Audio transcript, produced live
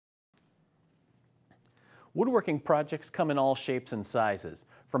Woodworking projects come in all shapes and sizes,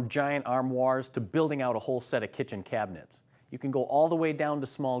 from giant armoires to building out a whole set of kitchen cabinets. You can go all the way down to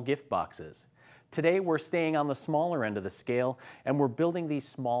small gift boxes. Today we're staying on the smaller end of the scale and we're building these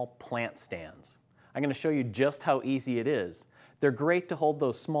small plant stands. I'm going to show you just how easy it is. They're great to hold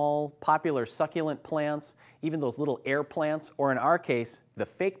those small, popular succulent plants, even those little air plants, or in our case, the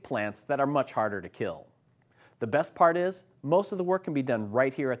fake plants that are much harder to kill. The best part is, most of the work can be done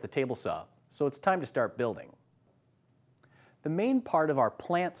right here at the table saw, so it's time to start building. The main part of our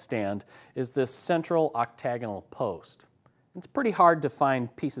plant stand is this central octagonal post. It's pretty hard to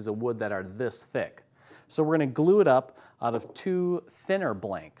find pieces of wood that are this thick, so we're going to glue it up out of two thinner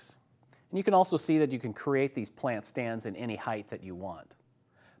blanks. And you can also see that you can create these plant stands in any height that you want.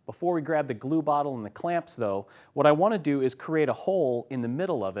 Before we grab the glue bottle and the clamps though, what I want to do is create a hole in the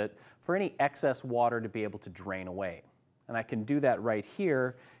middle of it for any excess water to be able to drain away. And I can do that right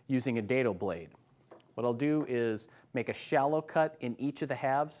here using a dado blade. What I'll do is make a shallow cut in each of the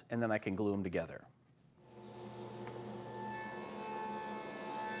halves and then I can glue them together.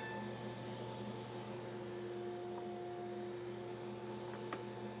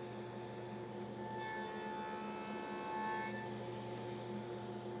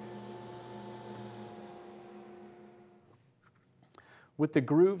 With the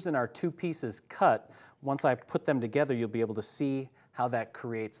grooves in our two pieces cut, once I put them together, you'll be able to see how that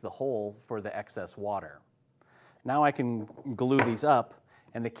creates the hole for the excess water. Now I can glue these up,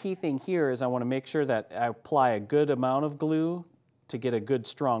 and the key thing here is I want to make sure that I apply a good amount of glue to get a good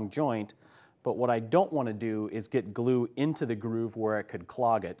strong joint, but what I don't want to do is get glue into the groove where it could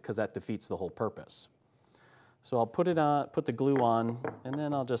clog it, because that defeats the whole purpose. So I'll put the glue on, and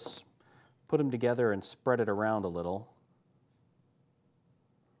then I'll just put them together and spread it around a little.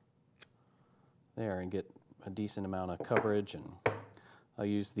 There, and get a decent amount of coverage, and I'll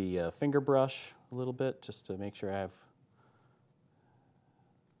use the finger brush a little bit just to make sure I have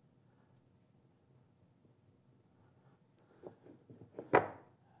a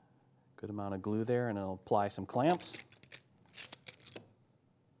good amount of glue there, and I'll apply some clamps.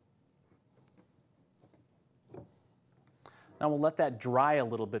 Now we'll let that dry a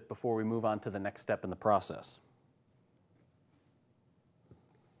little bit before we move on to the next step in the process.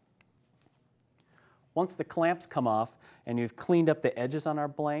 Once the clamps come off and you've cleaned up the edges on our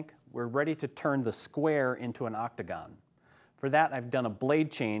blank, we're ready to turn the square into an octagon. For that, I've done a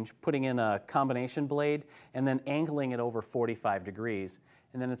blade change, putting in a combination blade and then angling it over 45 degrees.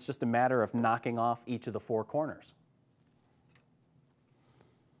 And then it's just a matter of knocking off each of the four corners.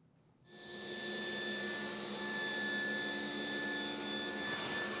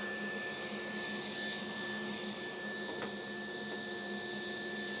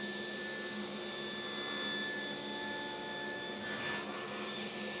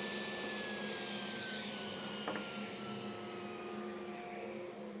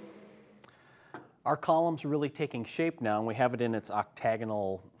 Our column's really taking shape now, and we have it in its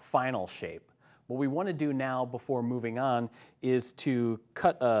octagonal final shape. What we want to do now before moving on is to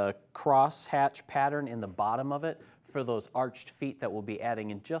cut a cross hatch pattern in the bottom of it for those arched feet that we'll be adding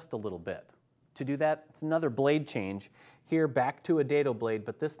in just a little bit. To do that, it's another blade change. Here back to a dado blade,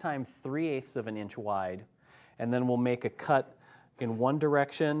 but this time 3/8 of an inch wide. And then we'll make a cut in one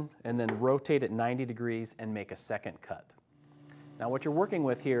direction and then rotate it 90 degrees and make a second cut. Now what you're working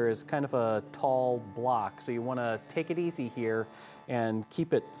with here is kind of a tall block, so you want to take it easy here and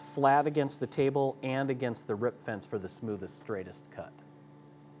keep it flat against the table and against the rip fence for the smoothest, straightest cut.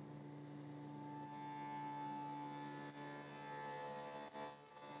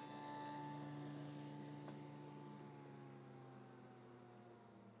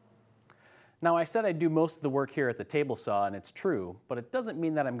 Now I said I'd do most of the work here at the table saw, and it's true, but it doesn't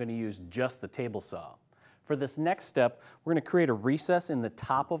mean that I'm going to use just the table saw. For this next step, we're going to create a recess in the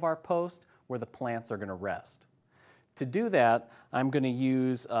top of our post where the plants are going to rest. To do that, I'm going to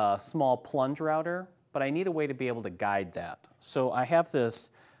use a small plunge router, but I need a way to be able to guide that. So I have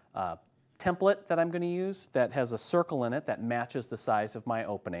this template that I'm going to use that has a circle in it that matches the size of my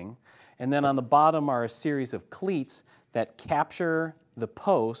opening. And then on the bottom are a series of cleats that capture the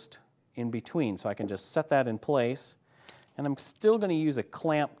post in between. So I can just set that in place. And I'm still going to use a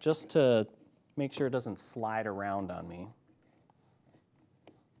clamp just to make sure it doesn't slide around on me,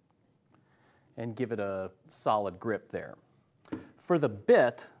 and give it a solid grip there. For the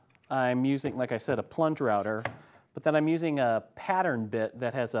bit, I'm using, like I said, a plunge router, but then I'm using a pattern bit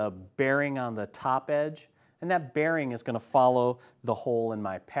that has a bearing on the top edge, and that bearing is going to follow the hole in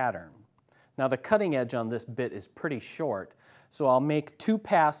my pattern. Now the cutting edge on this bit is pretty short, so I'll make 2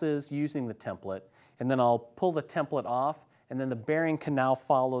 passes using the template, and then I'll pull the template off and then the bearing can now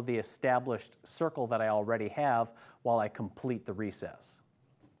follow the established circle that I already have while I complete the recess.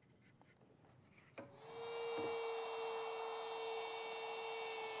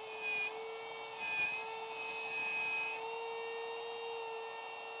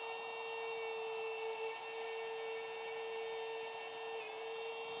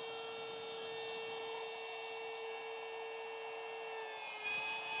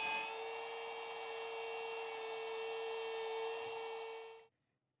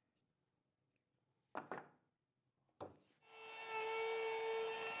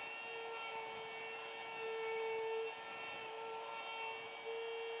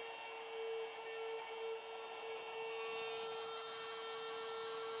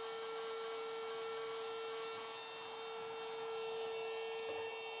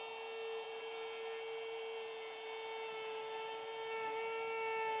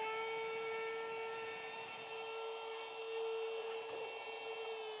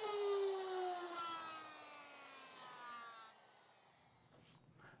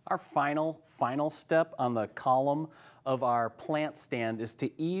 Our final step on the column of our plant stand is to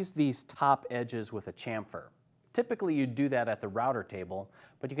ease these top edges with a chamfer. Typically you do that at the router table,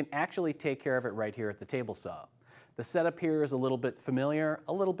 but you can actually take care of it right here at the table saw. The setup here is a little bit familiar,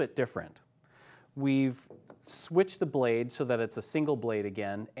 a little bit different. We've switched the blade so that it's a single blade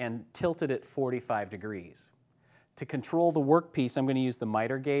again and tilted it 45 degrees. To control the workpiece, I'm going to use the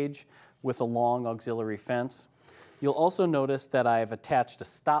miter gauge with a long auxiliary fence. You'll also notice that I've attached a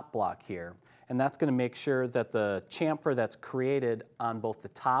stop block here, and that's going to make sure that the chamfer that's created on both the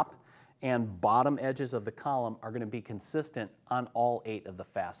top and bottom edges of the column are going to be consistent on all 8 of the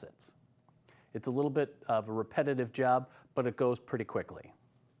facets. It's a little bit of a repetitive job, but it goes pretty quickly.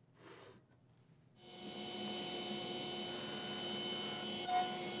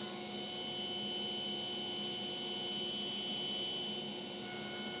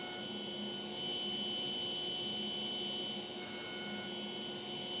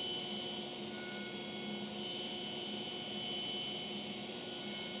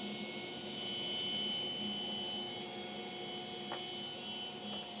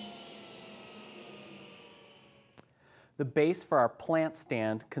 The base for our plant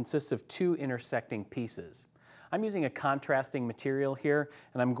stand consists of 2 intersecting pieces. I'm using a contrasting material here,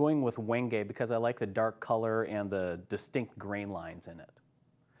 and I'm going with Wenge because I like the dark color and the distinct grain lines in it.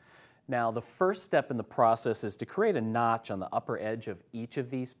 Now, the first step in the process is to create a notch on the upper edge of each of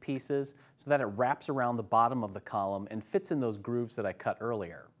these pieces so that it wraps around the bottom of the column and fits in those grooves that I cut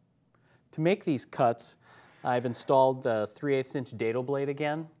earlier. To make these cuts, I've installed the 3/8 inch dado blade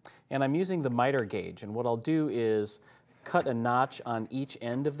again, and I'm using the miter gauge, and what I'll do is cut a notch on each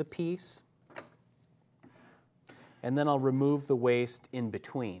end of the piece, and then I'll remove the waste in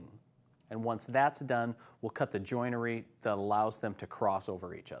between. And once that's done, we'll cut the joinery that allows them to cross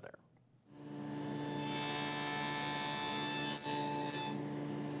over each other.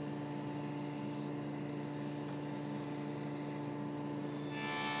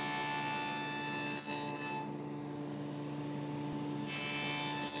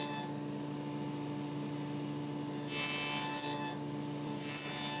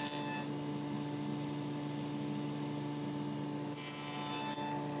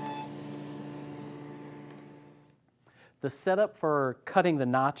 The setup for cutting the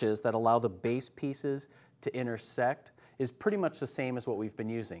notches that allow the base pieces to intersect is pretty much the same as what we've been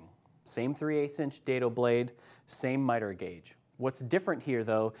using. Same 3/8 inch dado blade, same miter gauge. What's different here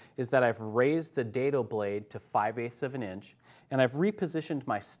though is that I've raised the dado blade to 5/8 of an inch, and I've repositioned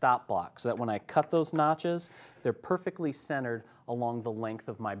my stop block so that when I cut those notches, they're perfectly centered along the length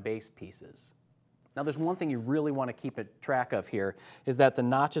of my base pieces. Now there's one thing you really want to keep track of here is that the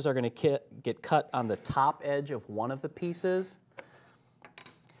notches are going to get cut on the top edge of one of the pieces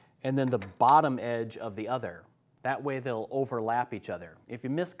and then the bottom edge of the other. That way they'll overlap each other. If you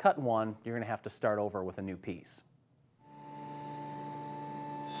miscut one, you're going to have to start over with a new piece.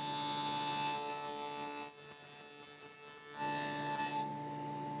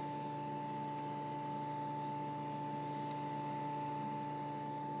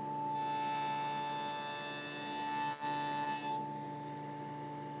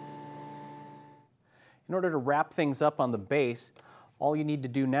 In order to wrap things up on the base, all you need to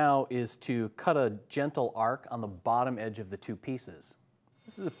do now is to cut a gentle arc on the bottom edge of the 2 pieces.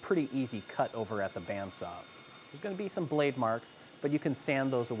 This is a pretty easy cut over at the bandsaw. There's going to be some blade marks, but you can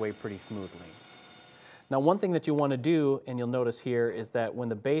sand those away pretty smoothly. Now one thing that you want to do, and you'll notice here, is that when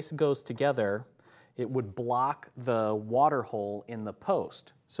the base goes together, it would block the water hole in the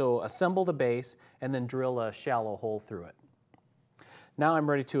post. So assemble the base and then drill a shallow hole through it. Now I'm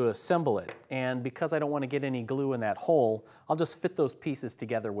ready to assemble it, and because I don't want to get any glue in that hole, I'll just fit those pieces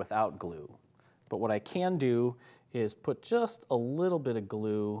together without glue. But what I can do is put just a little bit of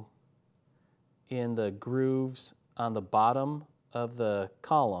glue in the grooves on the bottom of the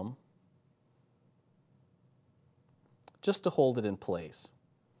column just to hold it in place.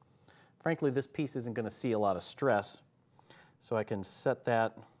 Frankly, this piece isn't going to see a lot of stress, so I can set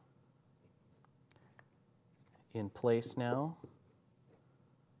that in place now.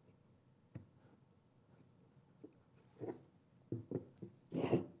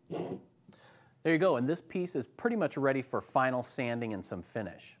 There you go, and this piece is pretty much ready for final sanding and some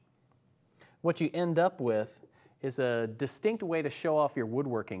finish. What you end up with is a distinct way to show off your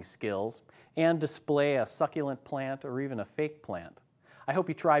woodworking skills and display a succulent plant or even a fake plant. I hope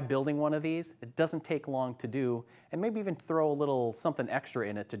you try building one of these. It doesn't take long to do, and maybe even throw a little something extra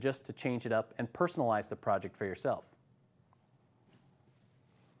in it to change it up and personalize the project for yourself.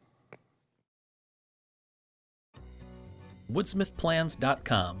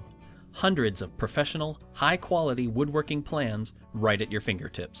 Woodsmithplans.com. Hundreds of professional, high-quality woodworking plans right at your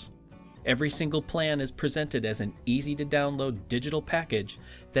fingertips. Every single plan is presented as an easy-to-download digital package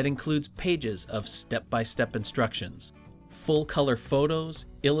that includes pages of step-by-step instructions, full-color photos,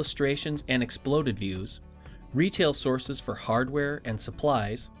 illustrations, and exploded views, retail sources for hardware and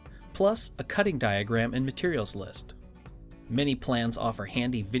supplies, plus a cutting diagram and materials list. Many plans offer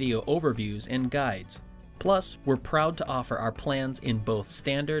handy video overviews and guides. Plus, we're proud to offer our plans in both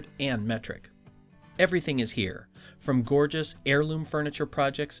standard and metric. Everything is here, from gorgeous heirloom furniture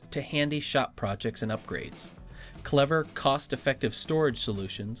projects to handy shop projects and upgrades, clever, cost-effective storage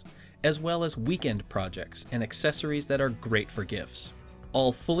solutions, as well as weekend projects and accessories that are great for gifts.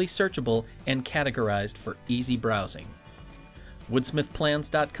 All fully searchable and categorized for easy browsing.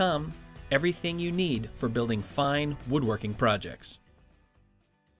 Woodsmithplans.com, everything you need for building fine woodworking projects.